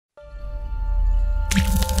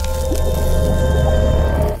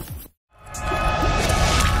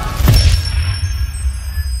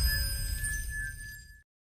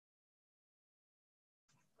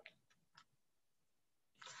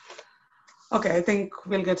Okay, I think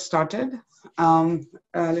we'll get started. A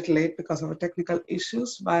little late because of our technical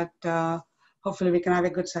issues, but hopefully we can have a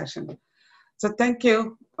good session. So thank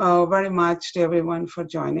you very much to everyone for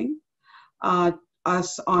joining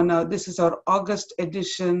us on this is our August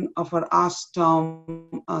edition of our Ask Tom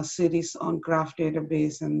series on graph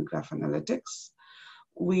database and graph analytics.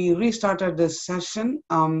 We restarted this session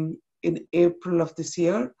in April of this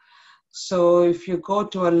year. So if you go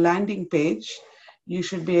to a landing page, you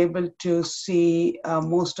should be able to see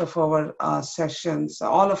most of our sessions.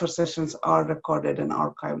 All of our sessions are recorded and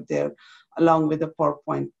archived there, along with the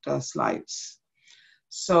PowerPoint slides.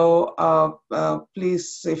 So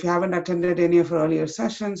please, if you haven't attended any of our earlier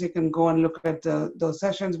sessions, you can go and look at those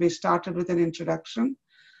sessions. We started with an introduction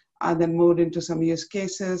and then moved into some use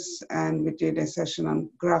cases, and we did a session on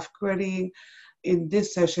graph querying. In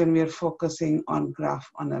this session, we are focusing on graph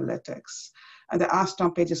analytics. And the Ask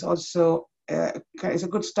Tom page is also is a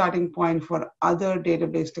good starting point for other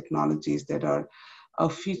database technologies that are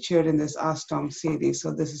featured in this Ask Tom series.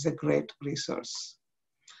 So this is a great resource.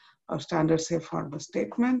 Our standard safe harbor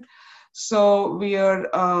statement. So we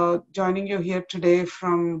are joining you here today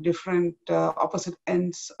from different opposite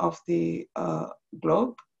ends of the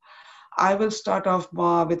globe. I will start off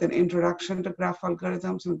with an introduction to graph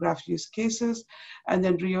algorithms and graph use cases, and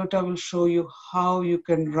then Ryota will show you how you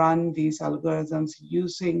can run these algorithms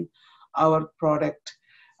using our product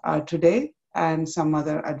today and some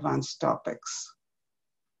other advanced topics.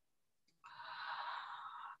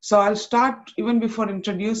 So I'll start, even before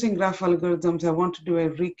introducing graph algorithms, I want to do a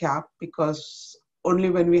recap, because only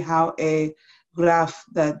when we have a graph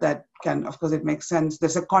that can, of course, it makes sense.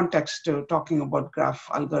 There's a context to talking about graph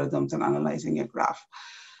algorithms and analyzing a graph.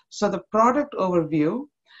 So the product overview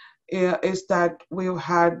is that we've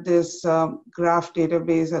had this graph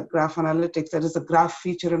database, graph analytics, that is the graph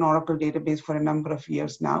feature in Oracle database for a number of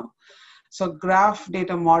years now. So graph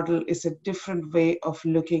data model is a different way of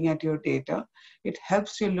looking at your data. It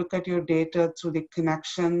helps you look at your data through the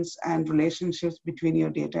connections and relationships between your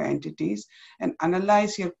data entities and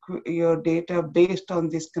analyze your data based on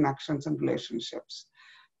these connections and relationships.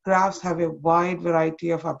 Graphs have a wide variety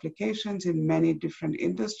of applications in many different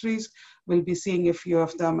industries. We'll be seeing a few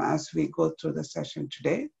of them as we go through the session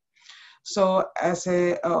today. So as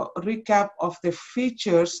a recap of the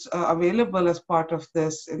features available as part of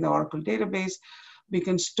this in the Oracle database, we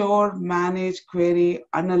can store, manage, query,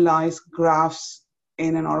 analyze graphs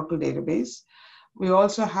in an Oracle database. We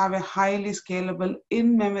also have a highly scalable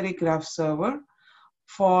in-memory graph server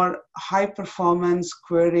for high performance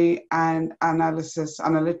query and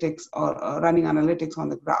analytics, or running analytics on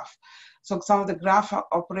the graph. So some of the graph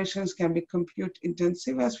operations can be compute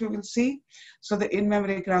intensive, as we will see. So the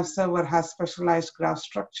in-memory graph server has specialized graph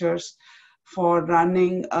structures for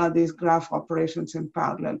running these graph operations in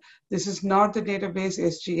parallel. This is not the database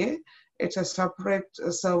SGA. It's a separate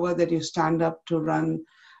server that you stand up to run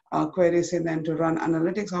queries and then to run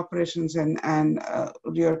analytics operations, and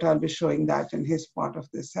Ryota will be showing that in his part of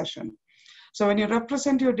this session. So when you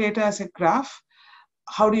represent your data as a graph,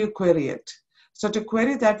 how do you query it? So to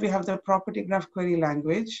query that, we have the property graph query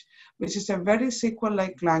language, which is a very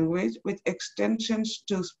SQL-like language with extensions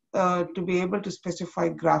to be able to specify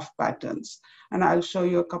graph patterns. And I'll show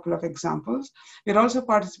you a couple of examples. We're also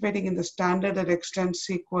participating in the standard that extends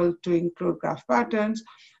SQL to include graph patterns.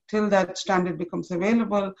 Till that standard becomes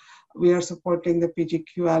available, we are supporting the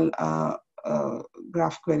PGQL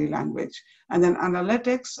graph query language. And then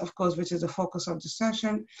analytics, of course, which is the focus of the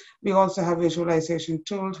session. We also have visualization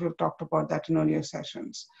tools. We've talked about that in earlier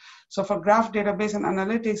sessions. So for graph database and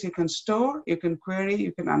analytics, you can store, you can query,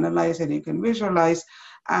 you can analyze, and you can visualize.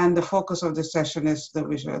 And the focus of this session is the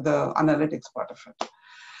analytics part of it.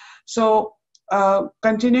 So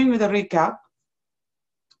continuing with the recap,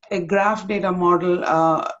 a graph data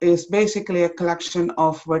model is basically a collection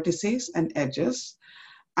of vertices and edges.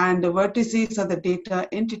 And the vertices are the data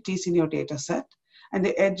entities in your data set, and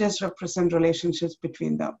the edges represent relationships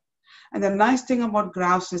between them. And the nice thing about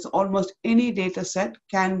graphs is almost any data set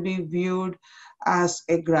can be viewed as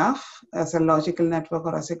a graph, as a logical network,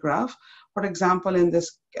 or as a graph. For example, in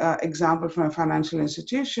this example from a financial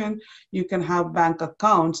institution, you can have bank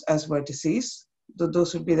accounts as vertices.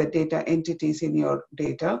 Those would be the data entities in your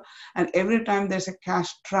data. And every time there's a cash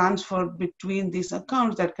transfer between these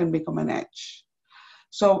accounts, that can become an edge.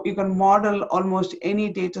 So you can model almost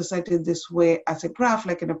any data set in this way as a graph,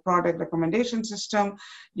 like in a product recommendation system.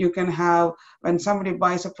 You can have, when somebody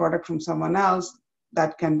buys a product from someone else,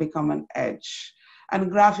 that can become an edge.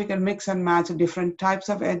 And graph, you can mix and match different types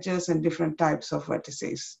of edges and different types of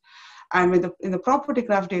vertices. And in the property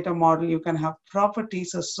graph data model, you can have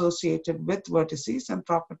properties associated with vertices and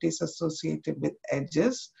properties associated with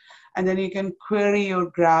edges. And then you can query your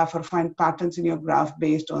graph or find patterns in your graph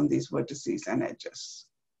based on these vertices and edges.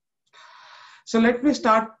 So let me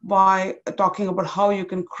start by talking about how you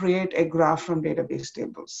can create a graph from database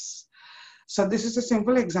tables. So this is a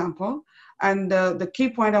simple example. And the key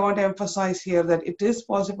point I want to emphasize here that it is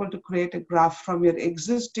possible to create a graph from your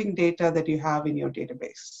existing data that you have in your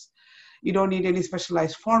database. You don't need any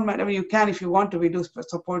specialized format. I mean, you can if you want to. We do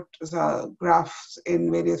support graphs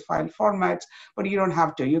in various file formats, but you don't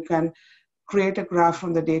have to. You can create a graph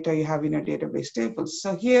from the data you have in your database tables.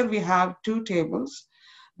 So here we have two tables.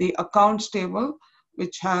 The accounts table,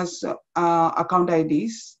 which has account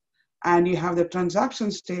IDs, and you have the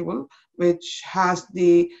transactions table, which has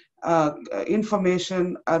the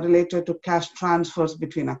information related to cash transfers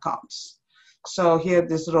between accounts. So here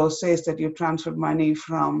this row says that you transferred money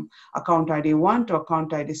from account ID 1 to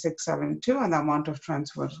account ID 672, and the amount of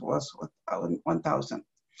transfers was 1,000.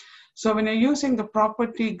 So when you're using the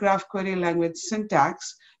property graph query language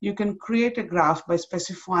syntax, you can create a graph by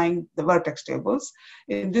specifying the vertex tables.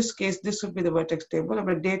 In this case, this would be the vertex table,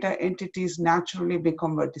 where data entities naturally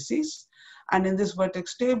become vertices. And in this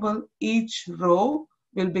vertex table, each row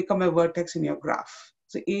will become a vertex in your graph.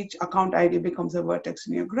 So each account ID becomes a vertex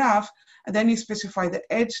in your graph. And then you specify the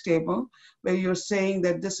edge table, where you're saying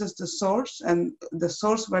that this is the source and the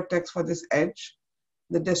source vertex for this edge,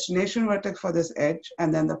 the destination vertex for this edge,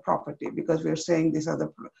 and then the property, because we're saying these are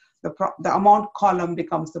the amount column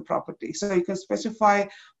becomes the property. So you can specify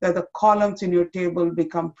that the columns in your table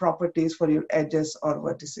become properties for your edges or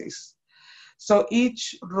vertices. So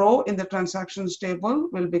each row in the transactions table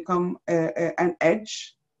will become an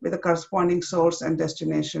edge with a corresponding source and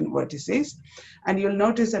destination vertices. And you'll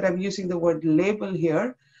notice that I'm using the word label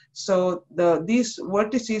here. So these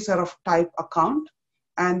vertices are of type account,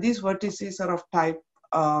 and these vertices are of type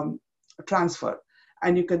transfer.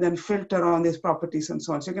 And you can then filter on these properties and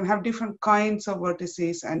so on. So you can have different kinds of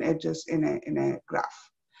vertices and edges in a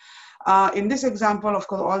graph. In this example, of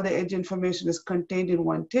course, all the edge information is contained in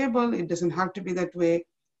one table. It doesn't have to be that way.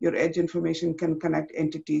 Your edge information can connect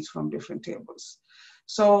entities from different tables.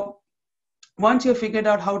 So once you've figured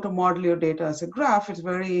out how to model your data as a graph, it's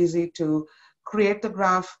very easy to create the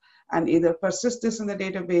graph and either persist this in the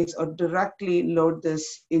database or directly load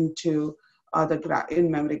this into the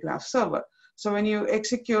in-memory graph server. So when you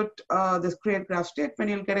execute this create graph statement,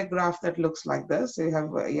 you'll get a graph that looks like this. So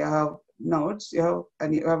you have nodes, you have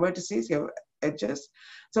vertices, you have edges.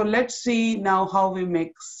 So let's see now how we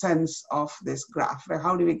make sense of this graph. Right?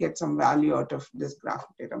 How do we get some value out of this graph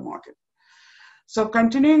data model? So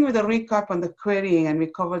continuing with a recap on the querying, and we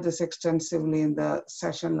covered this extensively in the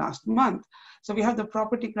session last month. So we have the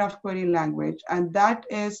property graph query language, and that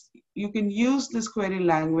is, you can use this query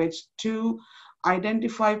language to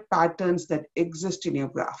identify patterns that exist in your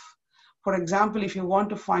graph. For example, if you want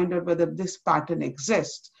to find out whether this pattern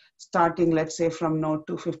exists, starting, let's say, from node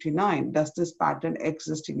 259, does this pattern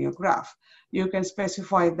exist in your graph? You can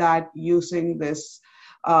specify that using this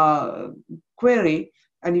query,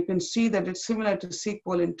 and you can see that it's similar to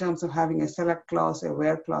SQL in terms of having a select clause, a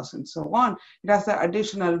where clause, and so on. It has the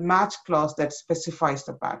additional match clause that specifies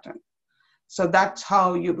the pattern. So that's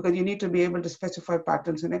how because you need to be able to specify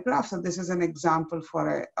patterns in a graph. So this is an example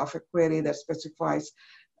of a query that specifies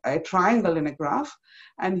a triangle in a graph.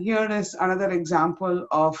 And here is another example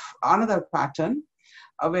of another pattern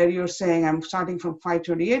where you're saying I'm starting from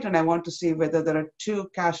 528 and I want to see whether there are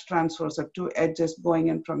two cash transfers or two edges going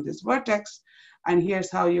in from this vertex. And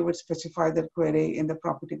here's how you would specify that query in the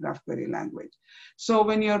property graph query language. So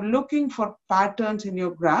when you're looking for patterns in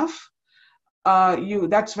your graph,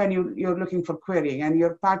 that's when you're looking for querying, and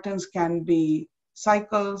your patterns can be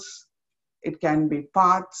cycles, it can be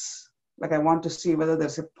paths, like I want to see whether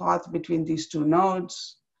there's a path between these two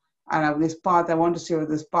nodes, and this path, I want to see whether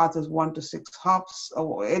this path is 1 to 6 hops,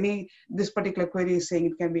 or this particular query is saying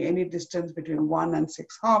it can be any distance between 1 and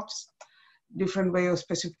 6 hops. Different way of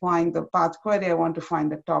specifying the path query, I want to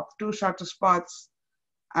find the top 2 shortest paths.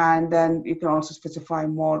 And then you can also specify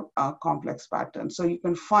more complex patterns. So you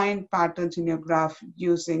can find patterns in your graph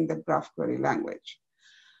using the graph query language.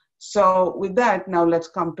 So with that, now let's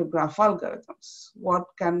come to graph algorithms. What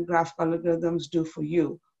can graph algorithms do for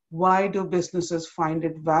you? Why do businesses find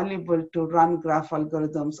it valuable to run graph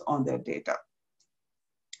algorithms on their data?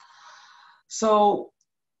 So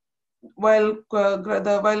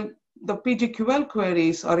the PGQL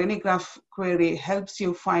queries or any graph query helps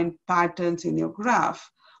you find patterns in your graph,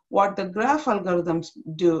 what the graph algorithms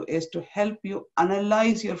do is to help you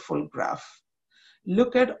analyze your full graph.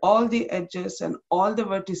 look at all the edges and all the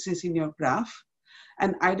vertices in your graph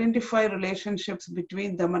and identify relationships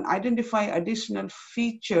between them and identify additional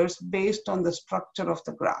features based on the structure of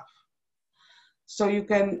the graph. So you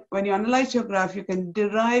can, when you analyze your graph, you can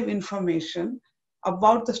derive information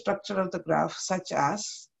about the structure of the graph, such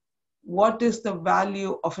as what is the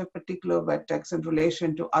value of a particular vertex in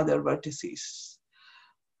relation to other vertices.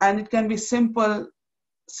 And it can be simple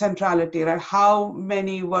centrality, right? How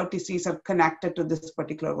many vertices are connected to this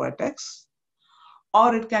particular vertex?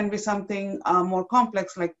 Or it can be something more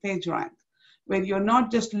complex like pagerank, where you're not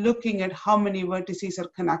just looking at how many vertices are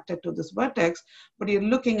connected to this vertex, but you're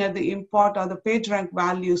looking at the import or the pagerank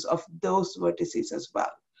values of those vertices as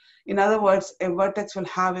well. In other words, a vertex will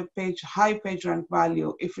have a high pagerank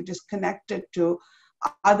value if it is connected to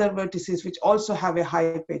other vertices which also have a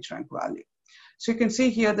high pagerank value. So you can see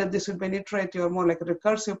here that this would be an iterative or more like a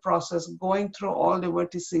recursive process going through all the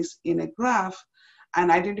vertices in a graph and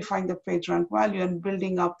identifying the pagerank value and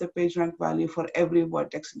building up the pagerank value for every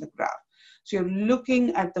vertex in the graph. So you're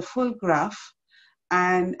looking at the full graph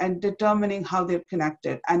and determining how they're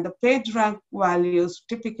connected. And the pagerank values,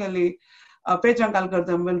 typically, a pagerank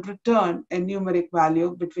algorithm will return a numeric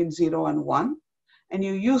value between 0 and 1. And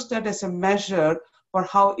you use that as a measure for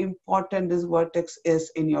how important this vertex is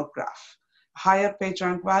in your graph. Higher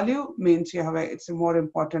pagerank value means you have it's a more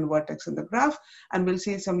important vertex in the graph, and we'll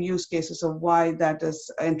see some use cases of why that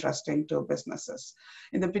is interesting to businesses.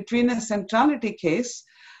 In the betweenness centrality case,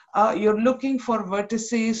 you're looking for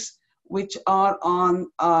vertices which are on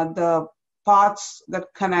the paths that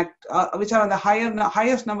connect, which are on the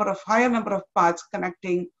higher number of paths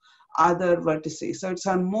connecting other vertices. So it's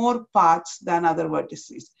on more paths than other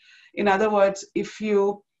vertices. In other words, if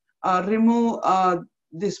you remove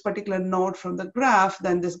this particular node from the graph,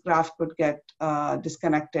 then this graph could get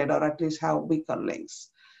disconnected or at least have weaker links.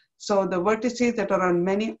 So the vertices that are on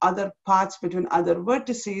many other paths between other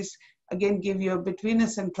vertices, again, give you a betweenness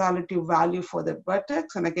centrality value for the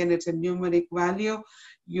vertex. And again, it's a numeric value.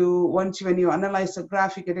 When you analyze the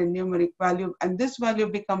graph, you get a numeric value, and this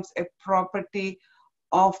value becomes a property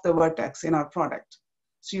of the vertex in our product.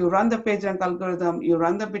 So you run the pagerank algorithm, you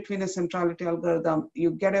run the betweenness centrality algorithm,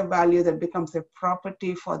 you get a value that becomes a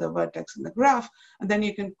property for the vertex in the graph, and then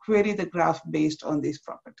you can query the graph based on these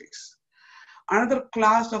properties. Another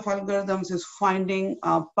class of algorithms is finding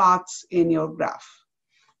paths in your graph.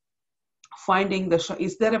 Finding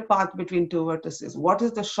is there a path between two vertices? What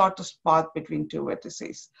is the shortest path between two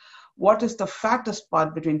vertices? What is the fattest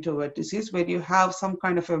path between two vertices, where you have some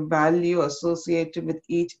kind of a value associated with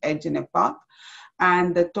each edge in a path?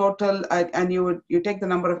 And the total, and you take the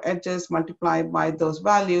number of edges, multiply by those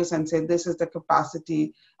values, and say this is the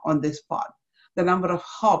capacity on this path, the number of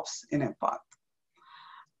hops in a path,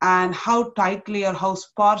 and how tightly or how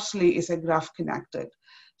sparsely is a graph connected.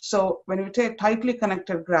 So when we take a tightly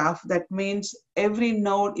connected graph, that means every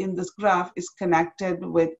node in this graph is connected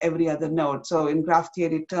with every other node. So in graph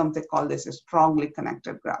theory terms, they call this a strongly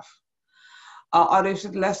connected graph. Or is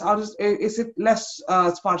it less sparsely, is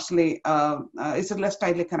it less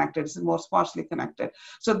tightly connected? Is it more sparsely connected?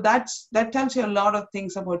 So that tells you a lot of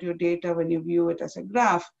things about your data when you view it as a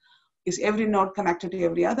graph. Is every node connected to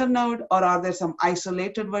every other node, or are there some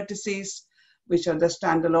isolated vertices which are the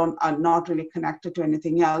standalone, are not really connected to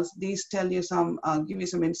anything else? These tell you some, give you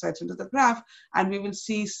some insights into the graph, and we will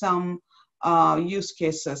see some use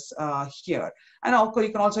cases here. And also, you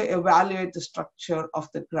can also evaluate the structure of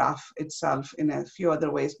the graph itself in a few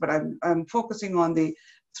other ways, but I'm focusing on the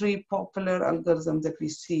three popular algorithms that we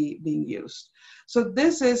see being used. So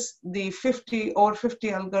this is the over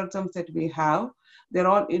 50 algorithms that we have. They're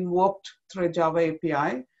all invoked through a Java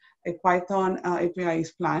API. A Python API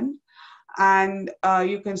is planned. And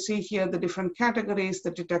you can see here the different categories, the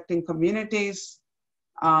detecting communities,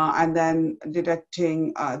 and then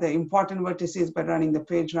detecting the important vertices by running the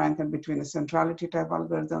pagerank and betweenness centrality type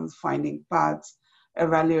algorithms, finding paths,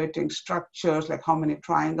 evaluating structures, like how many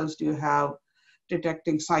triangles do you have,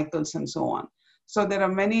 detecting cycles, and so on. So there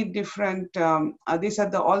are many different, these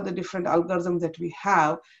are all the different algorithms that we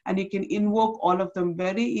have, and you can invoke all of them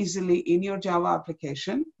very easily in your Java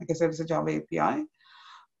application. Like I said, it's a Java API.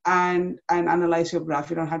 And analyze your graph.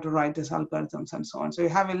 You don't have to write these algorithms and so on. So you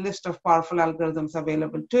have a list of powerful algorithms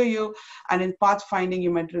available to you. And in path finding, you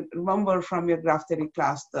might remember from your graph theory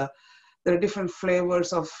class, there are different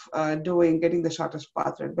flavors of getting the shortest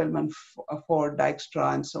path, right? Bellman, Ford,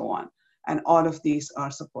 Dijkstra, and so on. And all of these are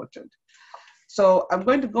supported. So I'm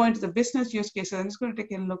going to go into the business use cases. I'm just going to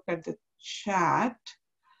take a look at the chat.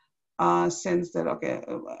 Since that, okay,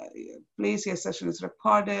 please, your session is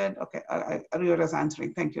recorded. Okay, Ryota is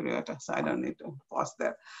answering. Thank you, Ryota. So I don't need to pause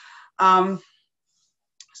there.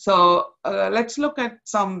 So let's look at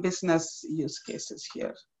some business use cases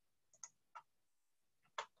here.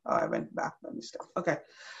 Oh, I went back by mistake. Okay.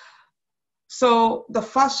 So the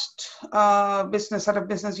first set of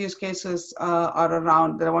business use cases are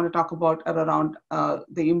around, that I want to talk about, are around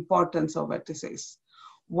the importance of vertices.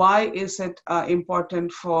 Why is it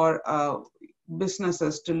important for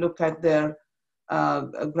businesses to look at their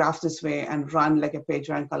graph this way and run like a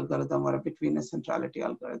pagerank algorithm or a between a centrality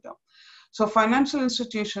algorithm? So financial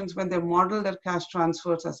institutions, when they model their cash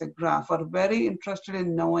transfers as a graph, are very interested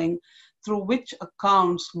in knowing through which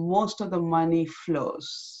accounts most of the money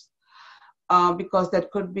flows. Because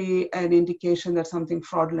that could be an indication that something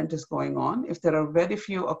fraudulent is going on if there are very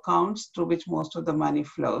few accounts through which most of the money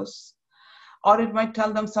flows. Or it might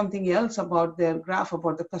tell them something else about their graph,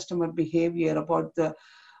 about the customer behavior, about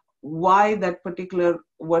why that particular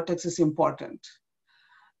vertex is important.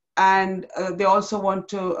 And they also want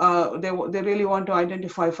to, they really want to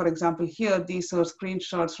identify, for example, here, these are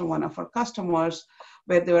screenshots from one of our customers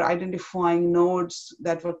where they were identifying nodes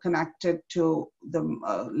that were connected to the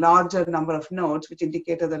larger number of nodes, which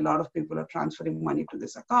indicated that a lot of people are transferring money to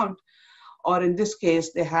this account. Or in this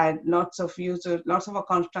case, they had lots of users, lots of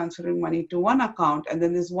accounts transferring money to one account, and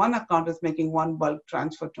then this one account is making one bulk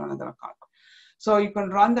transfer to another account. So you can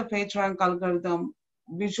run the PageRank algorithm,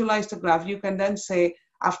 visualize the graph. You can then say,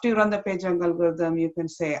 after you run the PageRank algorithm, you can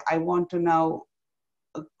say, I want to now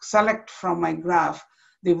select from my graph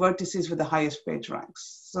the vertices with the highest page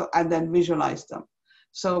ranks, so, and then visualize them.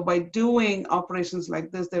 So by doing operations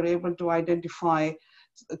like this, they're able to identify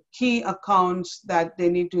key accounts that they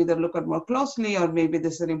need to either look at more closely, or maybe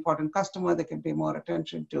this is an important customer they can pay more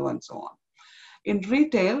attention to, and so on. In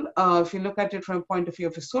retail, if you look at it from a point of view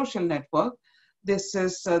of a social network, this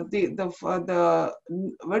is the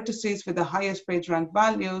vertices with the highest page rank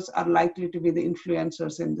values are likely to be the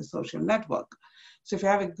influencers in the social network. So if you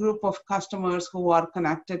have a group of customers who are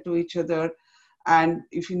connected to each other, and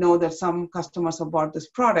if you know that some customers have bought this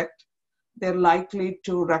product, they're likely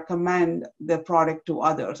to recommend the product to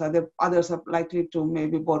others, or others are likely to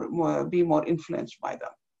maybe be more influenced by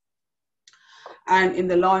them. And in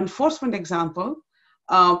the law enforcement example,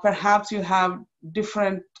 perhaps you have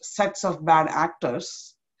different sets of bad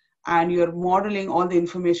actors, and you're modeling all the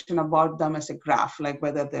information about them as a graph, like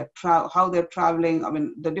whether how they're traveling. I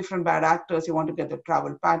mean, the different bad actors, you want to get the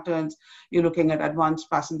travel patterns. You're looking at advanced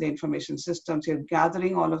passenger information systems. You're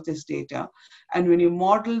gathering all of this data. And when you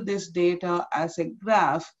model this data as a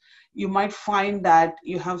graph, you might find that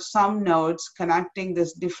you have some nodes connecting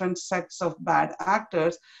these different sets of bad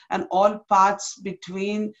actors, and all paths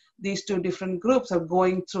between these two different groups are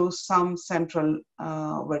going through some central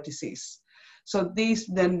vertices. So these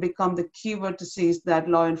then become the key vertices that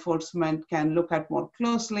law enforcement can look at more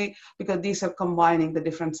closely, because these are combining the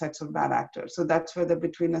different sets of bad actors. So that's where the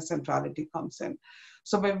betweenness centrality comes in.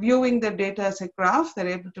 So by viewing the data as a graph, they're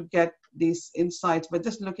able to get these insights by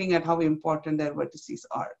just looking at how important their vertices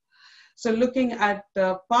are. So looking at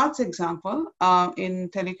the parts example, in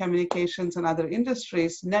telecommunications and other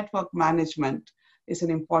industries, network management is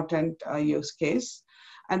an important use case.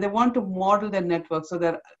 And they want to model their network so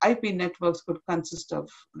that IP networks could consist of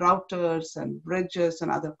routers and bridges and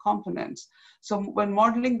other components. So when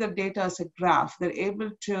modeling the data as a graph, they're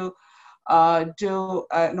able to do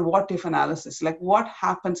a what if analysis, like what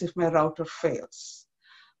happens if my router fails?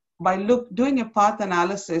 By doing a path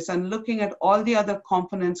analysis and looking at all the other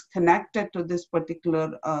components connected to this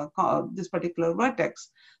particular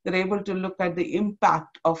vertex, they're able to look at the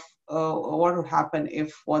impact of what would happen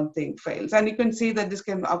if one thing fails. And you can see that this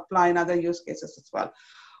can apply in other use cases as well.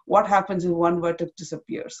 What happens if one vertex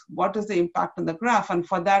disappears? What is the impact on the graph? And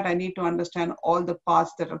for that, I need to understand all the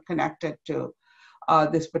paths that are connected to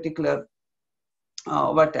this particular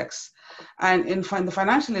vertex. And in the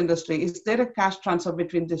financial industry, is there a cash transfer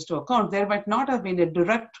between these two accounts? There might not have been a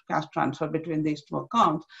direct cash transfer between these two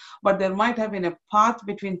accounts, but there might have been a path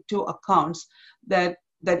between two accounts that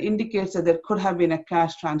indicates that there could have been a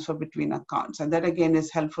cash transfer between accounts. And that again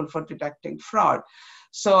is helpful for detecting fraud.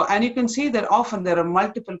 So, and you can see that often there are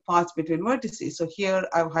multiple paths between vertices. So here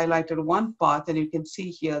I've highlighted one path, and you can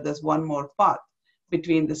see here there's one more path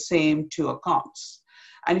between the same two accounts.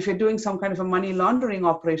 And if you're doing some kind of a money laundering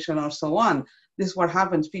operation or so on, this is what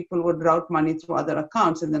happens. People would route money through other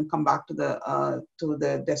accounts and then come back to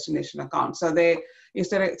the destination account. So is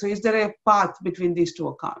there a path between these two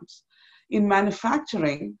accounts? In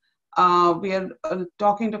manufacturing, we are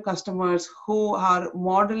talking to customers who are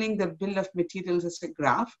modeling their bill of materials as a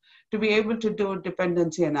graph to be able to do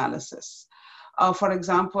dependency analysis. For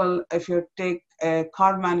example, if you take a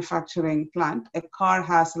car manufacturing plant, a car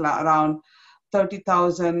has around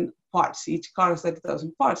 30,000 parts. Each car has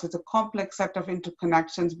 30,000 parts. It's a complex set of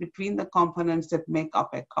interconnections between the components that make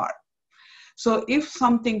up a car. So if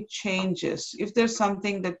something changes, if there's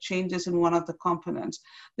something that changes in one of the components,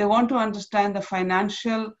 they want to understand the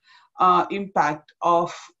financial impact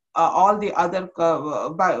of all the other,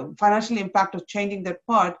 financial impact of changing that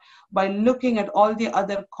part by looking at all the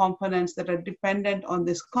other components that are dependent on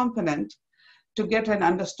this component to get an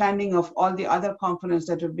understanding of all the other components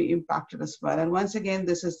that will be impacted as well. And once again,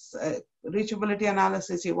 this is reachability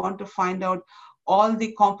analysis. You want to find out all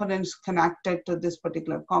the components connected to this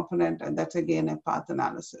particular component, and that's again a path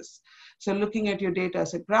analysis. So looking at your data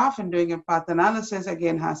as a graph and doing a path analysis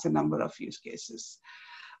again has a number of use cases.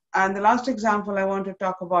 And the last example I want to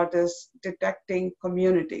talk about is detecting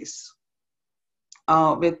communities.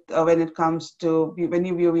 When it comes to when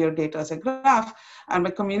you view your data as a graph, and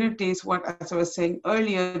by communities, as I was saying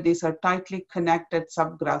earlier, these are tightly connected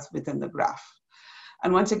subgraphs within the graph.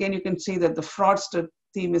 And once again, you can see that the fraudster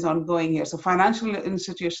theme is ongoing here. So financial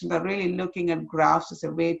institutions are really looking at graphs as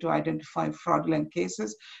a way to identify fraudulent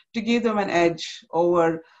cases to give them an edge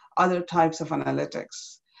over other types of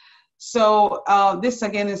analytics. So this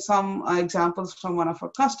again is some examples from one of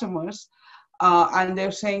our customers. And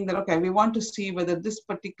they're saying that, okay, we want to see whether this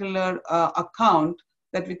particular account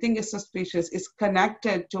that we think is suspicious is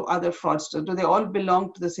connected to other fraudsters. Do they all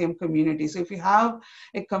belong to the same community? So if you have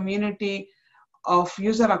a community of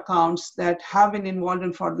user accounts that have been involved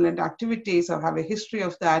in fraudulent activities or have a history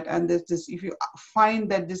of that, and if you find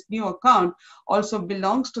that this new account also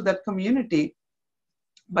belongs to that community,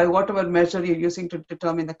 by whatever measure you're using to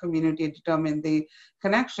determine the community, determine the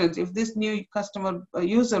connections, if this new customer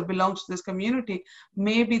user belongs to this community,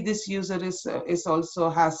 maybe this user is also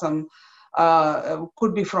has some,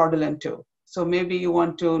 could be fraudulent too. So maybe you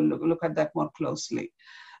want to look at that more closely.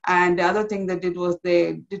 And the other thing they did was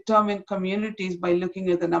they determined communities by looking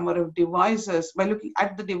at the number of devices, by looking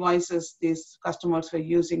at the devices these customers were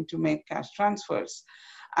using to make cash transfers.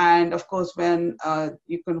 And of course, when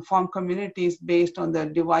you can form communities based on the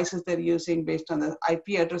devices they're using, based on the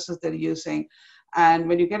IP addresses they're using. And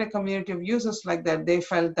when you get a community of users like that, they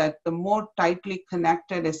felt that the more tightly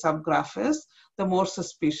connected a subgraph is, the more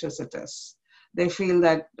suspicious it is. They feel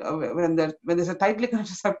that when there's a tightly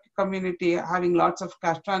connected community having lots of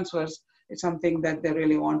cash transfers, it's something that they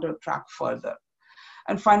really want to track further.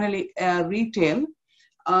 And finally, retail.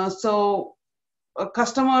 Customers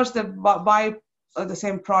that buy the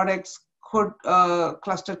same products could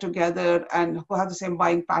cluster together, and who have the same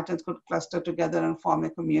buying patterns could cluster together and form a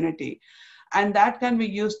community. And that can be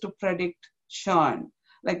used to predict churn.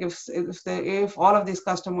 Like if all of these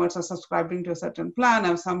customers are subscribing to a certain plan,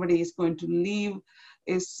 and somebody is going to leaving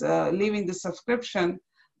the subscription,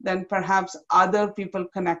 then perhaps other people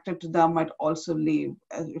connected to them might also leave.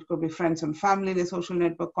 It could be friends and family in a social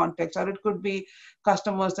network context, or it could be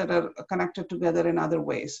customers that are connected together in other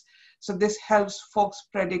ways. So this helps folks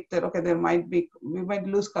predict that, okay, we might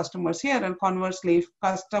lose customers here, and conversely, if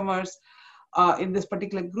customers in this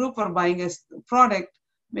particular group are buying a product,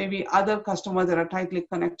 maybe other customers that are tightly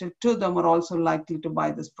connected to them are also likely to buy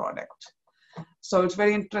this product. So it's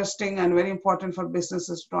very interesting and very important for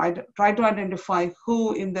businesses to try to identify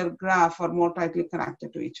who in their graph are more tightly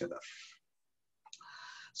connected to each other.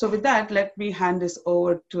 So with that, let me hand this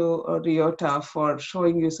over to Ryota for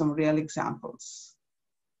showing you some real examples.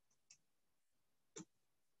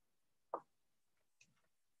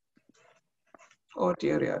 Over to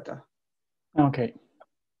you, Ryota. Okay.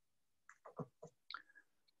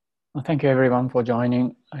 Well, thank you everyone for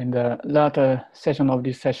joining. In the latter session of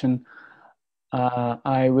this session,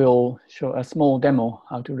 I will show a small demo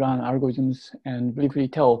how to run algorithms and briefly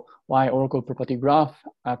tell why Oracle Property Graph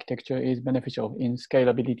architecture is beneficial in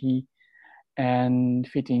scalability and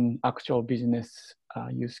fitting actual business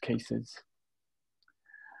use cases.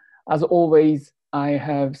 As always, I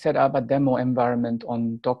have set up a demo environment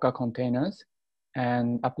on Docker containers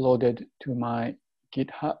and uploaded to my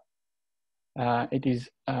GitHub. It is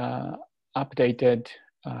updated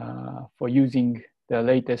for using the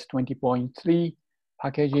latest 20.3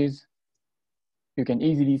 packages. You can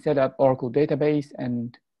easily set up Oracle database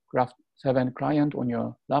and Graph 7 client on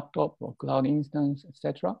your laptop or cloud instance,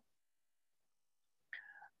 etc.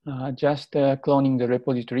 Just cloning the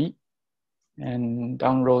repository and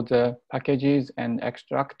download the packages and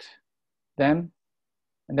extract them,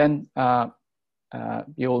 and then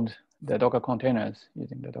build the Docker containers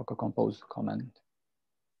using the Docker compose command.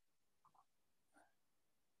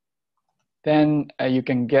 Then you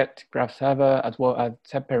can get Graph Server as well as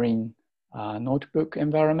Zeppelin notebook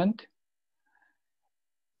environment.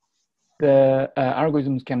 The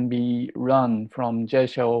algorithms can be run from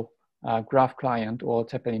JShell graph client or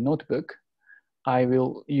Zeppelin notebook. I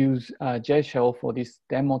will use JShell for this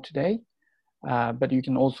demo today, but you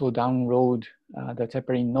can also download the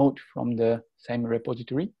Zeppelin node from the same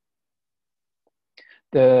repository.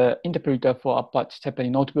 The interpreter for Apache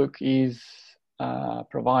Zeppelin notebook is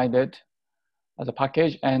provided as a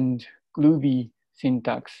package, and Groovy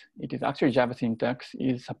syntax, it is actually Java syntax,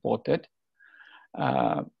 is supported.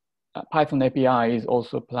 Python API is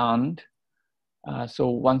also planned. So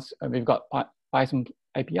once we've got Python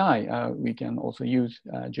API, we can also use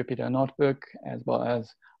Jupyter Notebook as well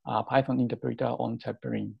as Python interpreter on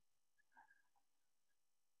Zeppelin.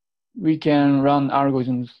 We can run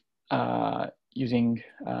algorithms using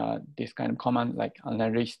this kind of command, like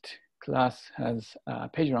analyst class has a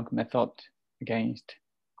pagerank method against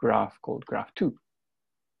graph called graph2.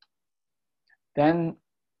 Then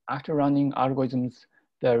after running algorithms,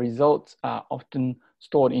 the results are often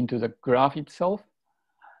stored into the graph itself.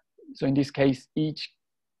 So in this case, each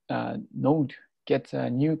node gets a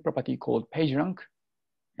new property called pagerank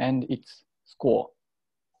and its score.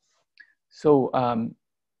 So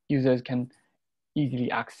users can easily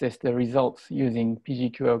access the results using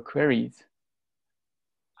pgql queries,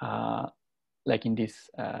 like in this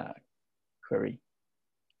query.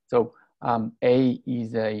 So A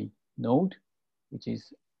is a node, which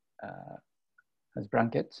is has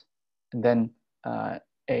brackets, and then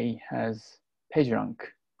A has pagerank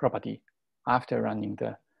property after running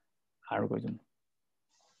the algorithm.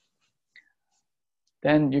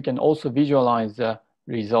 Then you can also visualize the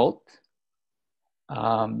result.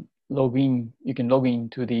 You can log in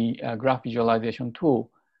to the graph visualization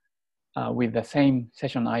tool with the same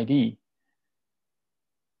session ID.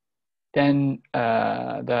 Then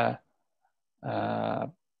the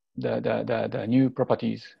new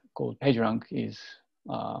properties called pagerank is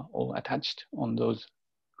all attached on those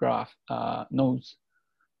graph nodes.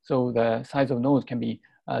 So the size of nodes can be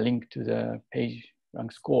linked to the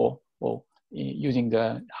pagerank score, or using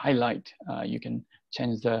the highlight, you can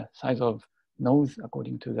change the size of nodes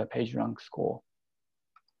according to the pagerank score.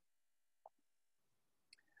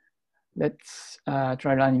 Let's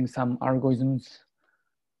try running some algorithms.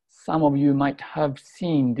 Some of you might have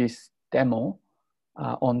seen this demo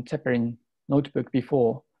on Zeppelin notebook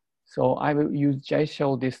before. So I will use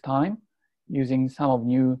JShell this time, using some of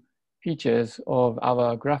new features of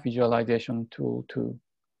our graph visualization tool too.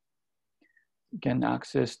 You can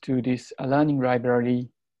access to this learning library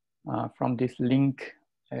from this link.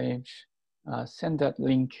 Send that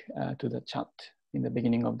link to the chat in the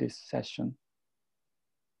beginning of this session.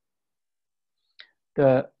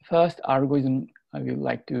 The first algorithm I would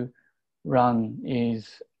like to run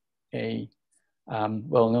is a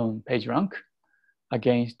well-known PageRank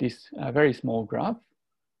against this very small graph.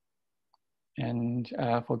 And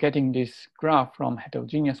for getting this graph from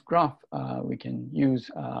heterogeneous graph, we can use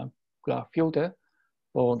a graph filter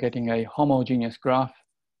for getting a homogeneous graph,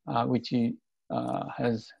 which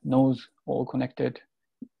has nodes all connected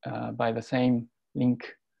by the same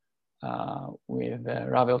link with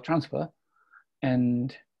Ravel transfer.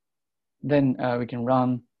 And then we can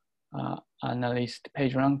run analyst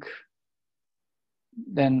PageRank.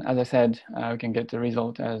 Then, as I said, we can get the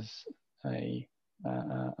result as a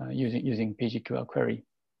using pgql query.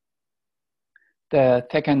 The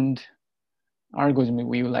second algorithm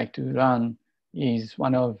we would like to run is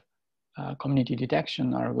one of community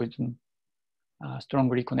detection algorithm,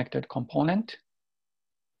 strongly connected component.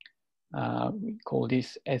 We call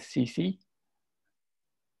this SCC.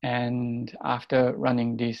 And after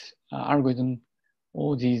running this algorithm,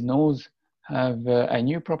 all these nodes have a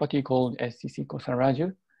new property called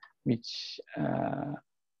sccKosaraju, which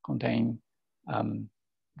contain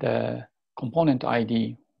the component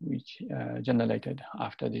ID which generated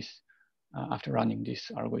after this, after running this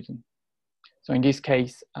algorithm. So in this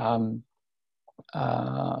case,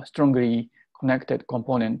 strongly connected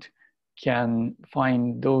component can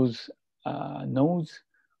find those nodes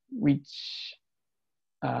which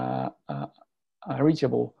are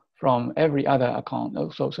reachable from every other account.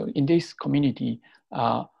 So in this community,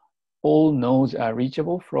 all nodes are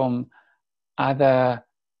reachable from other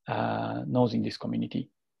nodes in this community.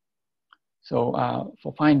 So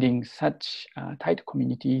for finding such tight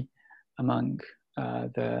community among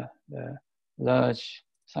the large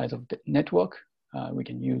size of the network, we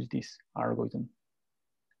can use this algorithm.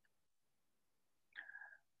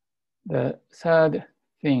 The third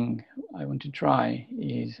thing I want to try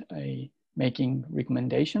is making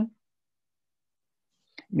recommendation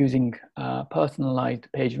using personalized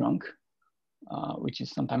PageRank, which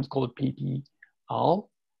is sometimes called PPR,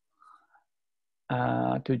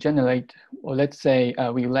 to generate, or let's say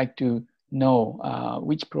we like to know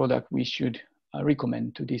which product we should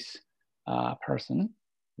recommend to this person,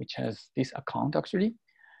 which has this account actually.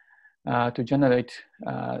 To generate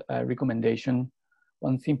a recommendation,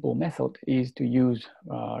 one simple method is to use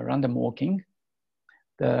random walking.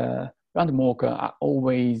 The random walker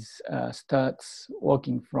always starts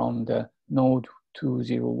working from the node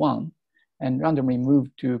 201 and randomly move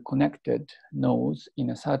to connected nodes in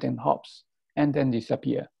a certain hops and then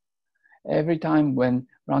disappear. Every time when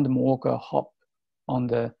random walker hop on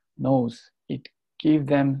the nodes, it gives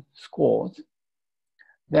them scores.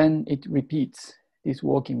 Then it repeats this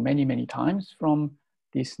walking many times from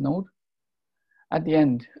this node. At the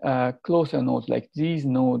end, closer nodes like these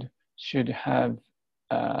nodes should have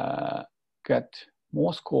get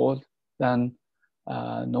more scores than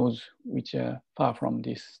nodes which are far from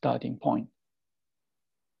this starting point.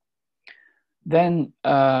 Then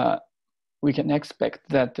we can expect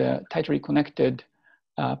that tightly connected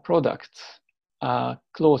products are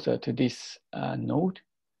closer to this node.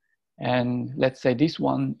 And let's say this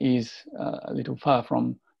one is a little far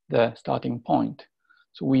from the starting point.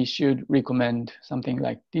 So we should recommend something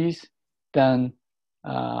like this than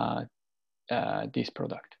this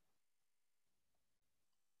product.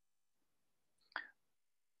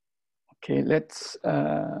 Okay, let's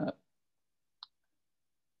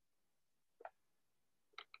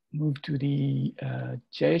move to the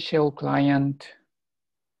JShell client.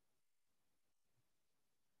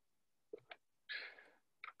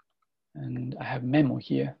 And I have memo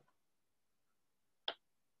here.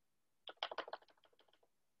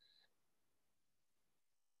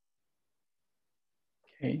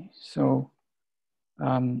 Okay, so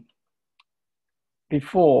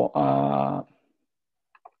before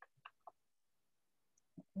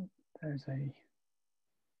there's a,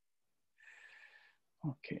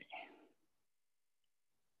 okay.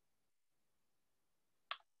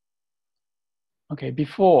 Okay,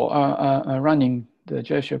 before running the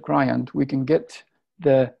JShell client, we can get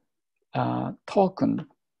the token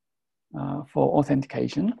for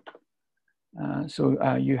authentication.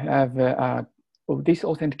 So you have this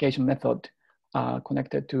authentication method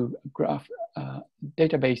connected to graph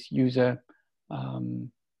database user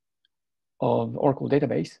of Oracle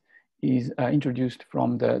database is introduced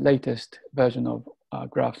from the latest version of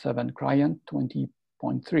Graph 7 client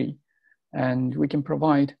 20.3. And we can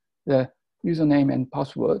provide the username and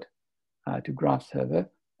password to Graph server,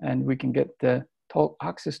 and we can get the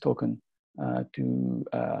access token to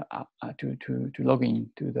log in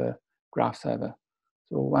to the Graph server.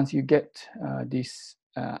 So once you get this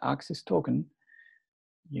access token,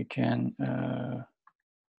 you can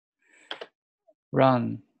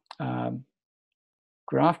run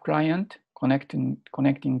Graph client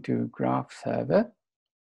connecting to Graph server,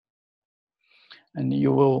 and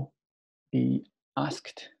you will be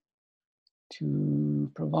asked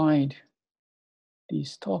to provide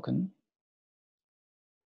this token.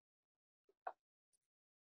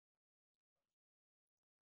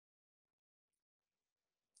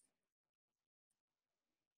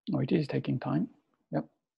 Oh, it is taking time. Yep.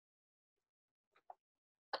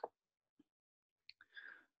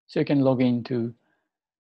 So you can log into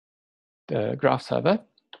the Graph server.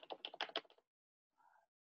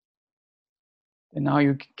 And now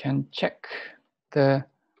you can check the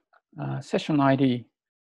session ID,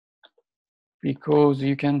 because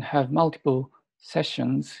you can have multiple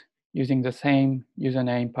sessions using the same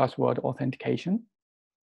username, password authentication.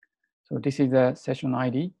 So this is the session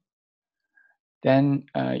ID. Then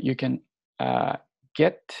you can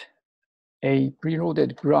get a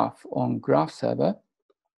preloaded graph on Graph server.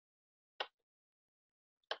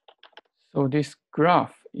 So this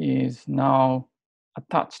graph is now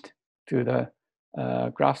attached to the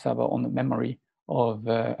Graph server on the memory of,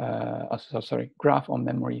 graph on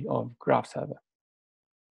memory of Graph server.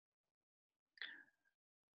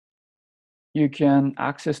 You can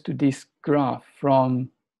access to this graph from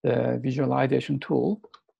the visualization tool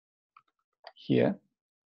here.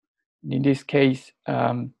 In this case,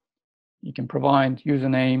 you can provide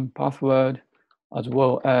username, password, as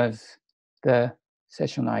well as the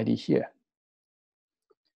session ID here.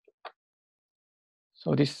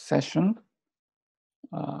 So this session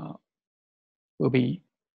will be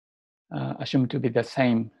assumed to be the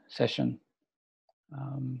same session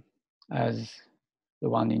as the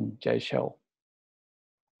one in JShell.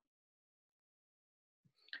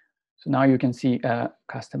 So now you can see a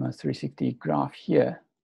customer 360 graph here.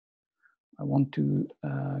 I want to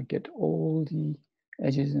get all the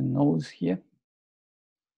edges and nodes here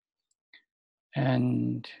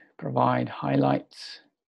and provide highlights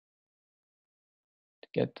to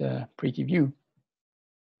get a pretty view.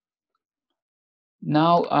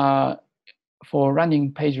 Now for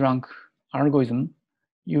running PageRank algorithm,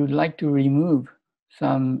 you would like to remove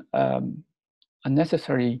some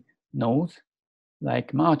unnecessary nodes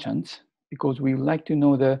like merchants, because we would like to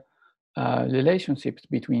know the relationships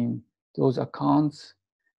between those accounts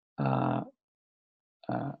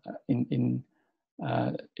in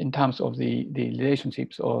terms of the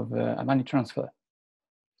relationships of money transfer.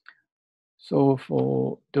 So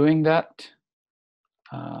for doing that,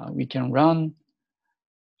 we can run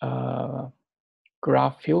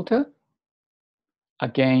graph filter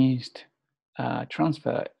against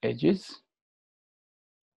transfer edges,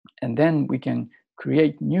 and then we can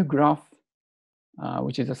create new graph,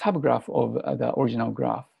 which is a subgraph of the original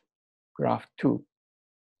graph, graph 2.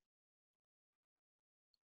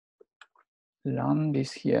 Run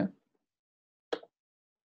this here.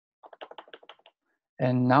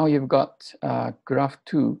 And now you've got graph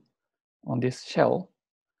 2 on this shell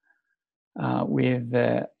with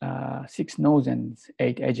 6 nodes and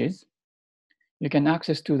 8 edges. You can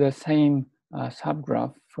access to the same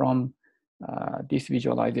subgraph from this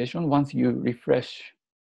visualization once you refresh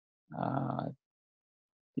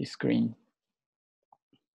the screen,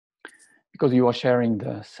 because you are sharing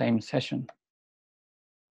the same session.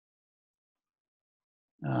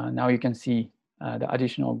 Now you can see the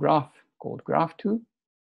additional graph called graph 2.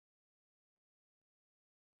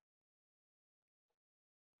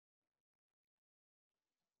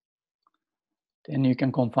 Then you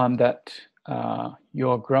can confirm that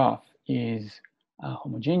your graph is a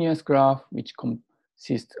homogeneous graph which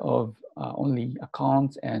consists of only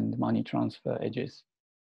accounts and money transfer edges.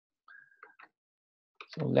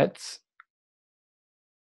 So let's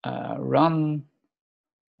run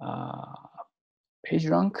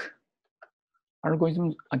PageRank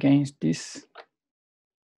algorithm against this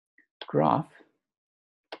graph.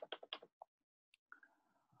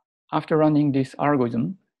 After running this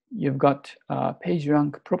algorithm, you've got a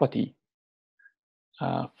PageRank property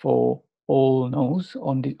for all nodes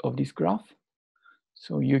of this graph.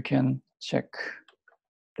 So you can check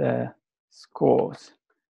the scores,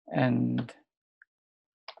 and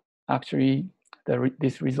actually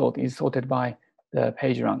this result is sorted by the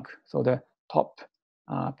PageRank. So the top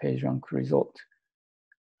PageRank result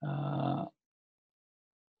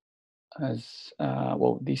as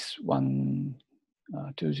well, this one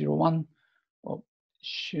 201 well,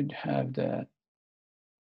 should have the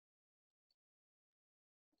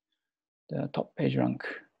top PageRank,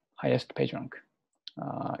 highest PageRank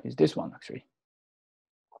is this one actually.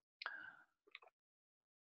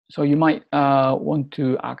 So you might want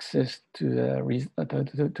to access to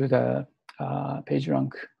the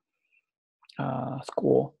PageRank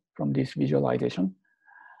score from this visualization.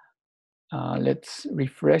 Let's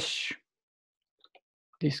refresh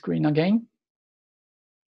this screen again.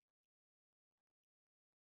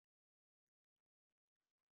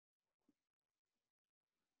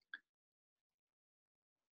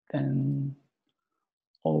 Then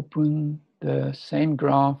open the same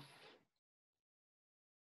graph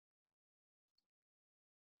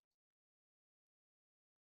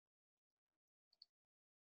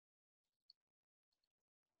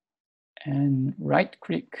and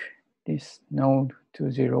right-click this node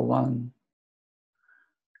 201.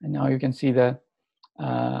 And now you can see the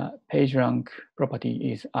PageRank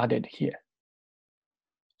property is added here.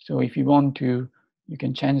 So if you want to, you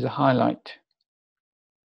can change the highlight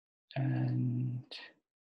and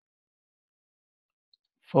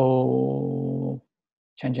for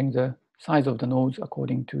changing the size of the nodes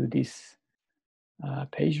according to this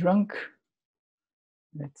PageRank,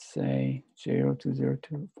 let's say 0 to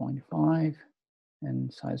 0.5,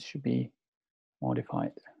 and size should be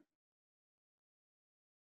modified.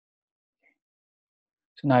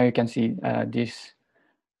 So now you can see this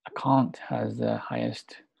account has the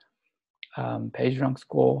highest PageRank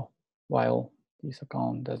score, while this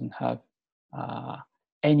account doesn't have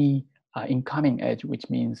any incoming edge, which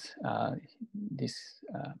means this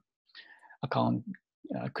account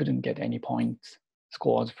couldn't get any points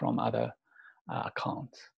scores from other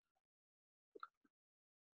accounts.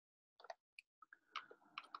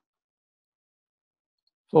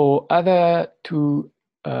 For other two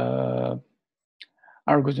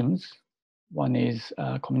algorithms, one is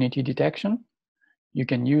community detection. You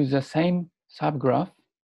can use the same subgraph,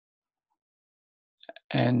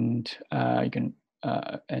 and you can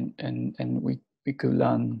we could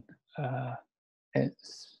learn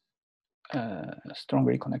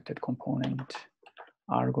strongly connected component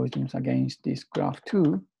algorithms against this graph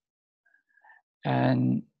too.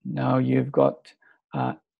 And now you've got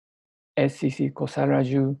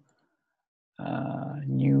sccKosaraju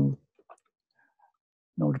new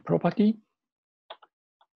node property,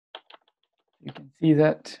 You can see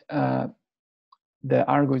that the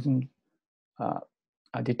algorithm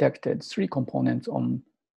detected 3 components on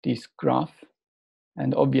this graph.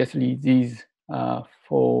 And obviously these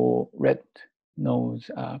 4 red nodes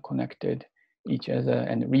are connected each other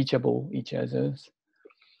and reachable each other's,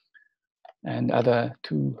 and other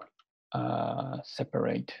 2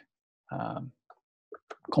 separate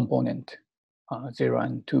component, 0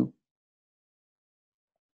 and 2.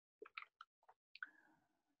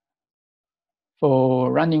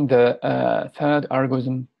 For running the third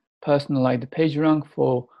algorithm, personalized pagerank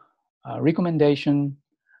for recommendation,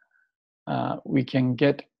 we can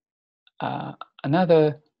get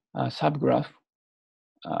another subgraph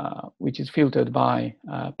which is filtered by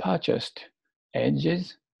purchased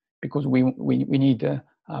edges, because we need a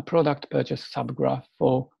product purchase subgraph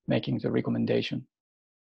for making the recommendation.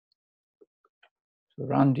 So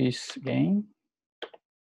run this again.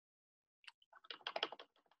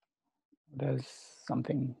 There's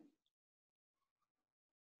something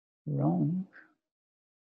wrong.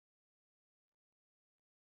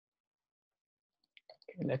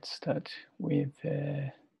 Okay, let's start with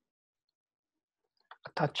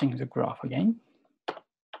touching the graph again.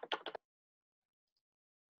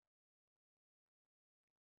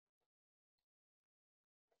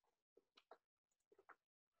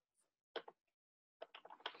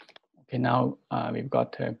 Okay, now we've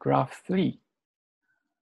got graph 3.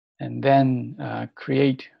 And then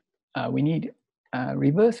we need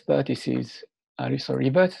reverse vertices,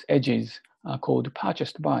 reverse edges are called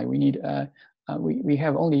purchased by. We need, we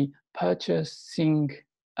have only purchased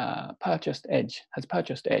edge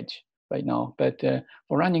right now. But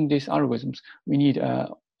for running these algorithms, we need,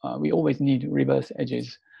 we always need reverse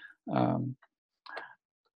edges.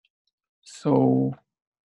 So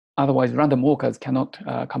otherwise random walkers cannot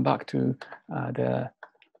come back to the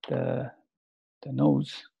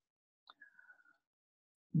nodes.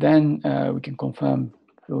 Then we can confirm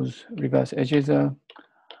those reverse edges are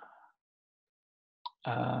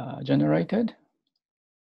generated.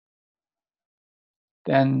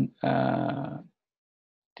 Then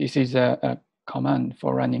this is a command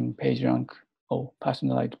for running pagerank or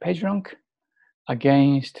personalized pagerank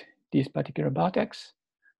against this particular vertex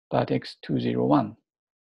 201.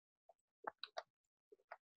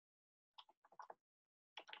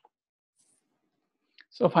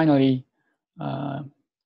 So finally,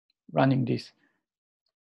 running this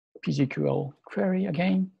PGQL query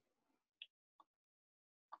again,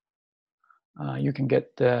 you can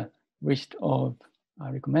get the list of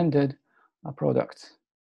recommended products,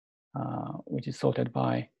 which is sorted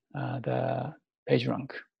by the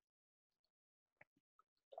pagerank.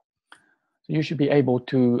 So you should be able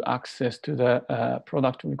to access to the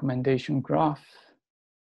product recommendation graph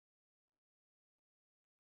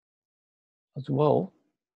as well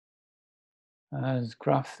as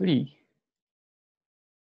graph 3.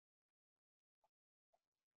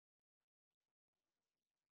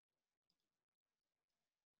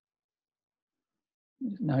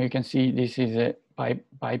 Now you can see this is a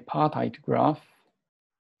bipartite graph,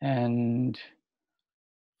 and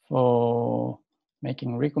for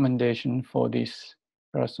making recommendation for this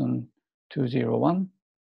person 201,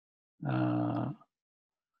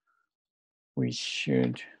 we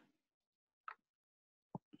should,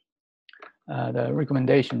 the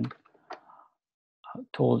recommendation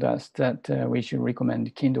told us that we should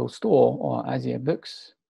recommend Kindle Store or Asia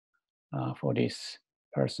Books for this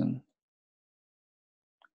person.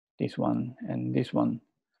 This one and this one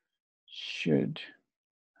should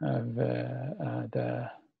have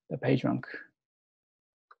the pagerank.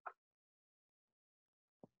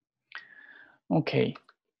 Okay,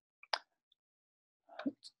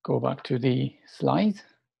 let's go back to the slides.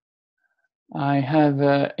 I have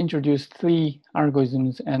introduced 3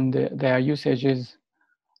 algorithms and their usages,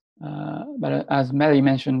 but as Mary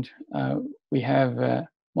mentioned, we have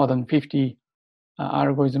more than 50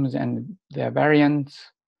 algorithms and their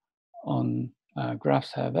variants on Graph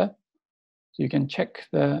Server. So you can check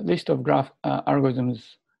the list of graph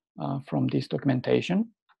algorithms from this documentation.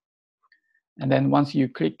 And then once you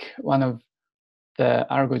click one of the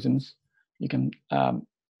algorithms, you can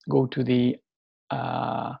go to the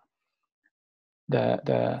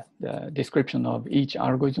description of each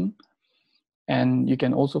algorithm. And you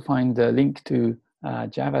can also find the link to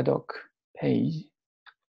Javadoc page.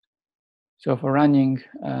 So for running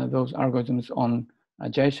those algorithms on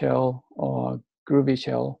JShell or Groovy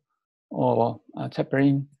Shell or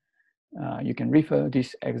Zeppelin, you can refer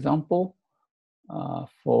this example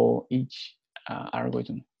for each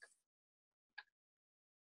algorithm.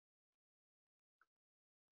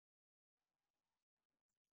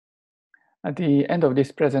 At the end of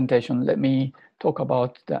this presentation, let me talk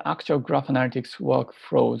about the actual graph analytics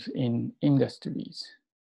workflows in industries.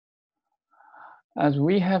 As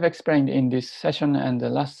we have explained in this session and the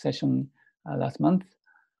last session last month,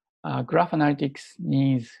 graph analytics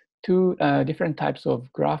needs two different types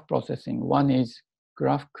of graph processing. One is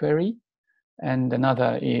graph query, and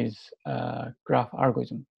another is graph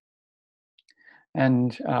algorithm.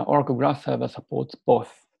 And Oracle Graph Server supports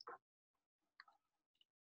both.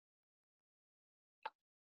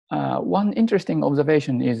 One interesting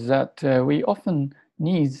observation is that we often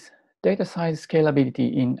need data size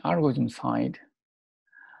scalability in algorithm side,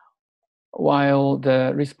 while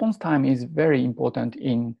the response time is very important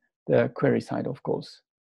in the query side, of course.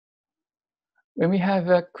 When we have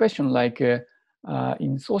a question like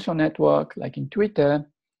in social network, like in Twitter,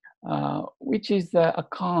 which is the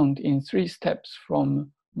account in 3 steps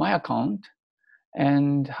from my account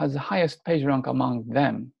and has the highest page rank among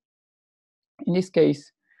them. In this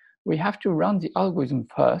case, we have to run the algorithm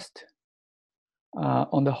first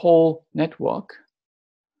on the whole network,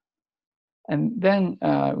 and then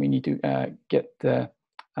we need to get the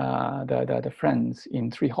friends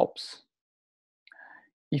in 3 hops.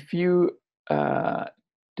 If you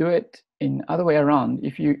do it in other way around,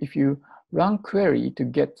 if you run query to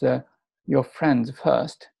get your friends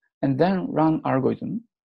first and then run algorithm,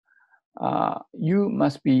 you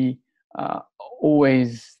must be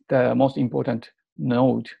always the most important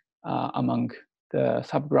node among the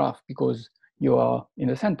subgraph because you are in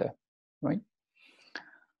the center, right?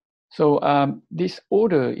 So this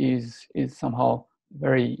order is somehow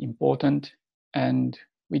very important, and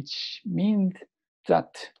which means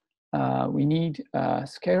that we need a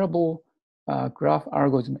scalable graph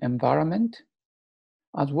algorithm environment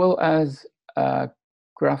as well as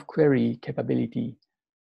graph query capability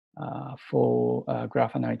for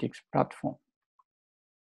graph analytics platform.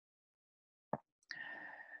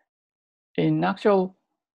 In actual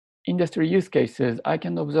industry use cases, I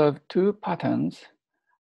can observe 2 patterns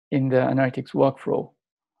in the analytics workflow.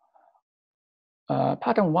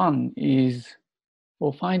 Pattern 1 is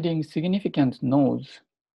for finding significant nodes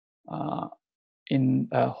in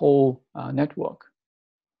a whole network.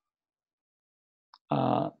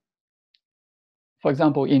 For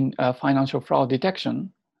example, in financial fraud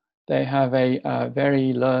detection, they have a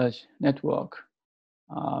very large network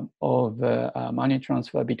of money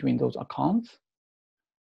transfer between those accounts,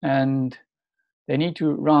 and they need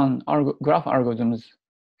to run graph algorithms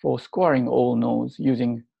for scoring all nodes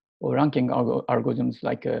using or ranking algorithms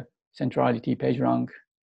like Centrality, pagerank,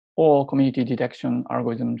 or community detection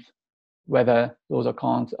algorithms, whether those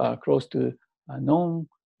accounts are close to a known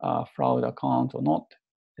fraud account or not,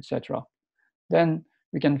 etc. Then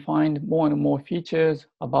we can find more and more features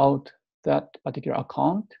about that particular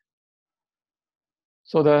account.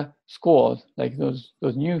 So the scores, like those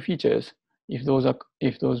new features, if those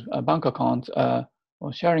bank accounts are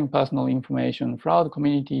sharing personal information, fraud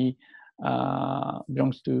community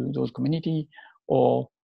belongs to those community, or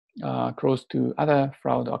close to other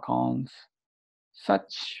fraud accounts,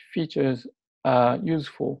 such features are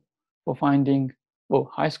useful for finding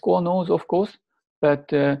high score nodes, of course,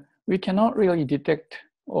 but we cannot really detect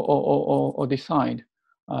or decide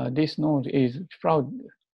this node is fraud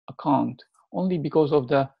account only because of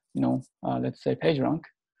the let's say PageRank.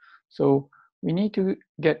 So we need to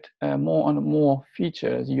get more and more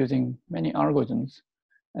features using many algorithms,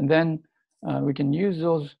 and then we can use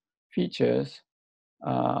those features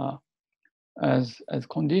as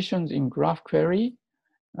conditions in graph query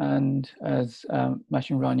and as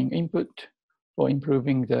machine learning input for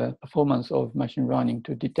improving the performance of machine learning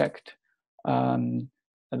to detect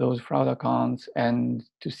those fraud accounts and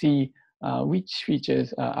to see which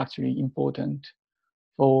features are actually important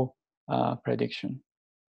for prediction.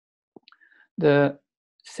 The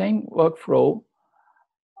same workflow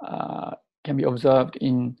can be observed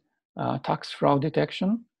in tax fraud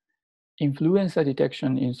detection, influencer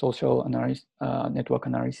detection in social network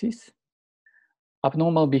analysis,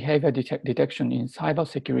 abnormal behavior detection in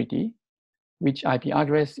cybersecurity, which IP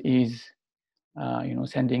address is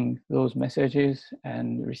sending those messages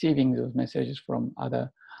and receiving those messages from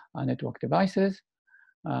other network devices,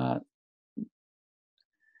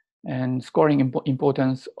 and scoring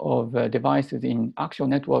importance of devices in actual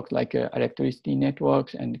networks like electricity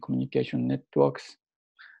networks and communication networks.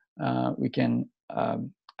 We can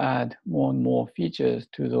add more and more features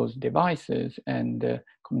to those devices and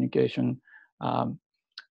communication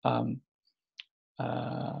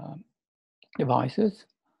devices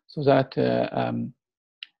so that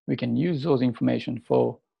we can use those information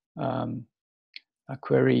for a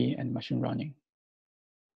query and machine learning.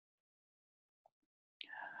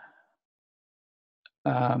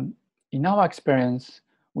 in our experience,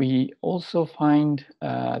 we also find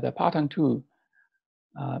the pattern 2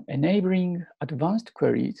 enabling advanced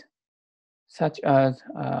queries, such as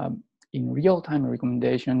in real-time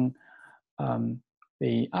recommendation,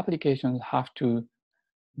 the applications have to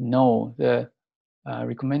know the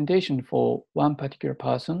recommendation for one particular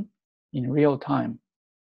person in real time.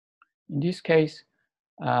 In this case,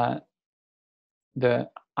 the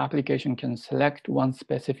application can select one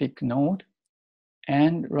specific node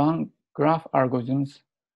and run graph algorithms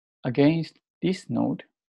against this node.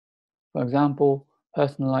 For example,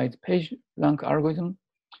 personalized pagerank algorithm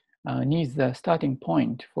needs the starting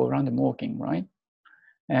point for random walking, right?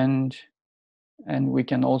 And we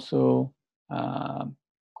can also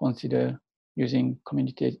consider using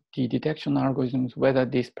community detection algorithms whether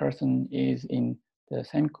this person is in the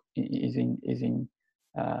same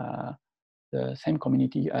the same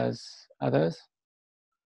community as others,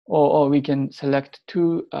 or we can select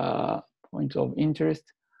two points of interest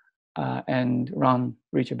and run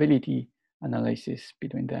reachability analysis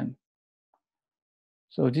between them.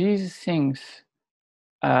 So these things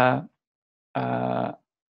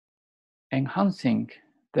enhancing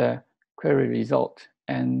the query result,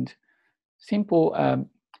 and simple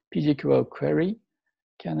PGQL query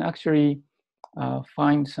can actually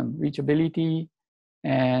find some reachability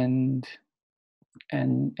and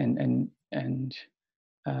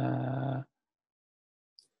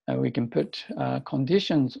we can put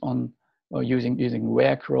conditions on using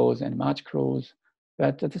where clause and match clause,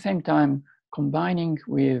 but at the same time combining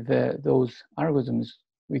with those algorithms,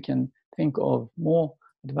 we can think of more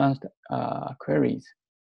advanced queries,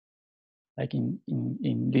 like in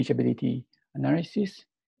reachability analysis,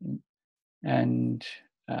 and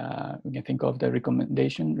we can think of the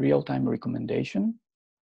recommendation, real-time recommendation,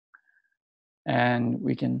 and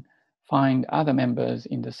we can find other members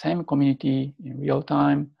in the same community in real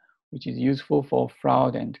time, which is useful for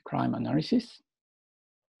fraud and crime analysis.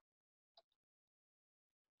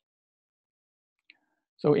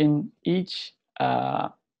 So in each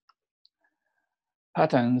patterns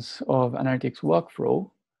of analytics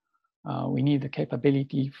workflow, we need the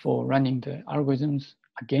capability for running the algorithms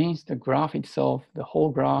against the graph itself, the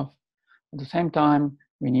whole graph. At the same time,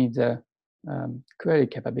 we need the query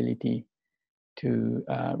capability to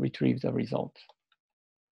retrieve the results.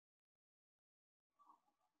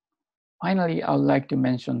 Finally, I would like to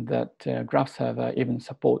mention that Graph Server even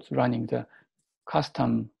supports running the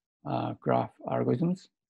custom graph algorithms.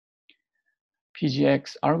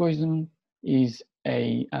 PGX algorithm is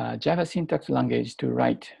a Java syntax language to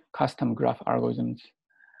write custom graph algorithms.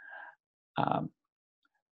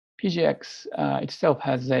 PGX itself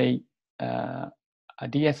has a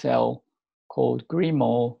DSL called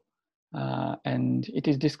Grimo, and it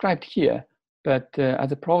is described here, but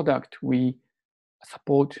as a product, we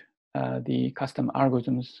support the custom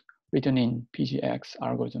algorithms written in PGX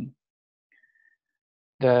algorithm.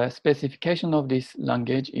 The specification of this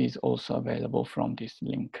language is also available from this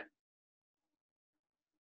link.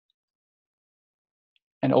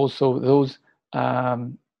 And also those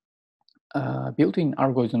built-in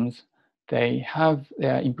algorithms, they have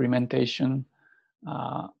their implementation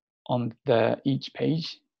on each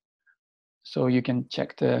page. So you can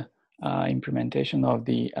check the implementation of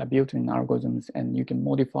the built-in algorithms, and you can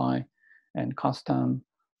modify and custom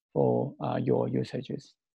for your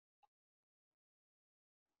usages.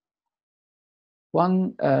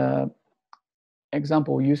 One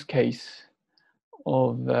example use case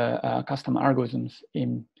of custom algorithms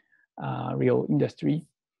in real industry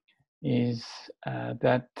is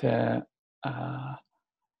that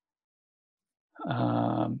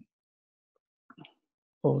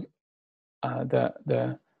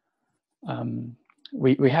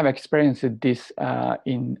we have experienced this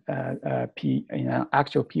in an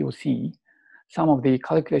actual POC. Some of the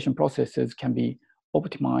calculation processes can be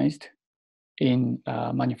optimized in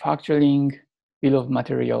manufacturing bill of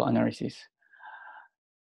material analysis.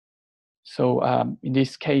 So in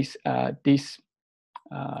this case, this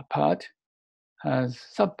part has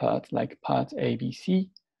subparts like part ABC,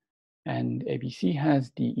 and ABC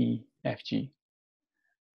has DE, FG.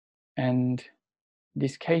 And in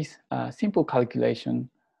this case, simple calculation,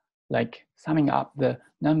 like summing up the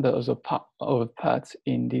numbers of parts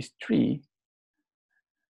in this tree,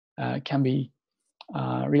 can be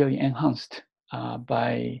really enhanced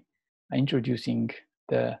by introducing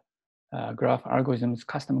the graph algorithms,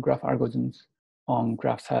 custom graph algorithms on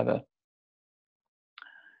Graph Server.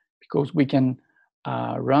 Because we can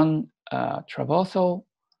run traversal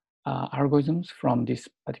algorithms from this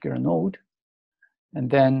particular node, and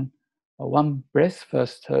then one breadth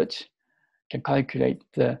first search can calculate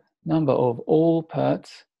the number of all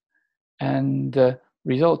parts, and the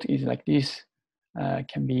result is like this,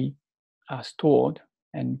 can be stored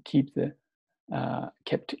and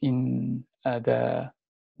kept in the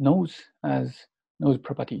nodes as node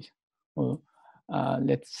properties. Well,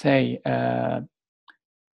 let's say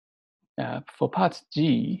for parts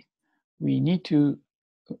G, we need to,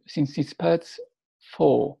 since it's parts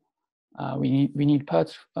 4, we need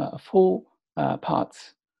parts 4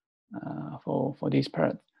 parts for this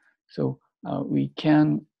part. So we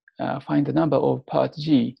can find the number of parts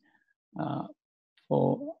G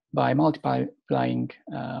by multiplying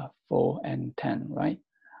 4 and 10, right?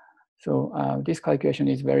 So this calculation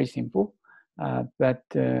is very simple, but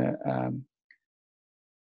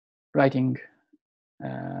writing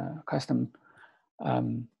custom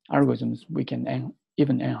algorithms, we can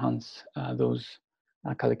even enhance those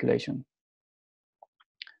calculations.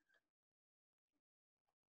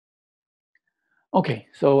 Okay,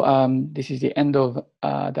 so this is the end of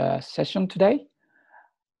the session today.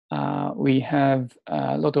 We have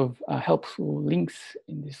a lot of helpful links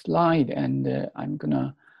in this slide, and I'm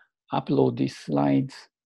gonna upload these slides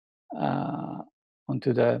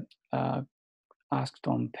onto the Ask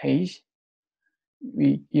Tom page.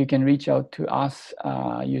 You can reach out to us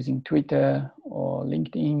using Twitter or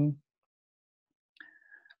LinkedIn.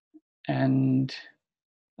 And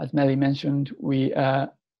as Melly mentioned, we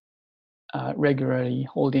are regularly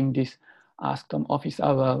holding this Ask Tom office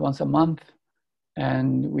hour once a month.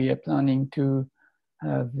 And we are planning to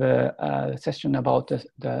have a session about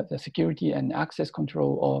the security and access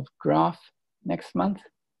control of Graph next month.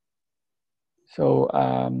 So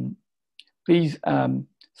please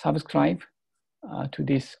subscribe to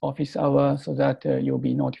this office hour so that you'll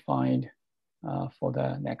be notified for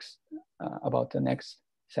the next about the next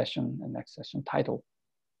session and next session title.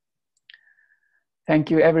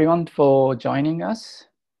 Thank you everyone for joining us,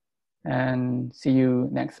 and see you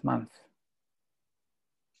next month.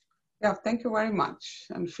 Yeah, thank you very much.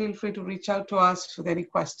 And feel free to reach out to us with any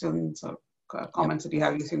questions or comments that you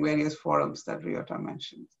have using various forums that Ryota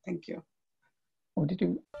mentioned. Thank you. Oh, did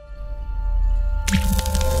you?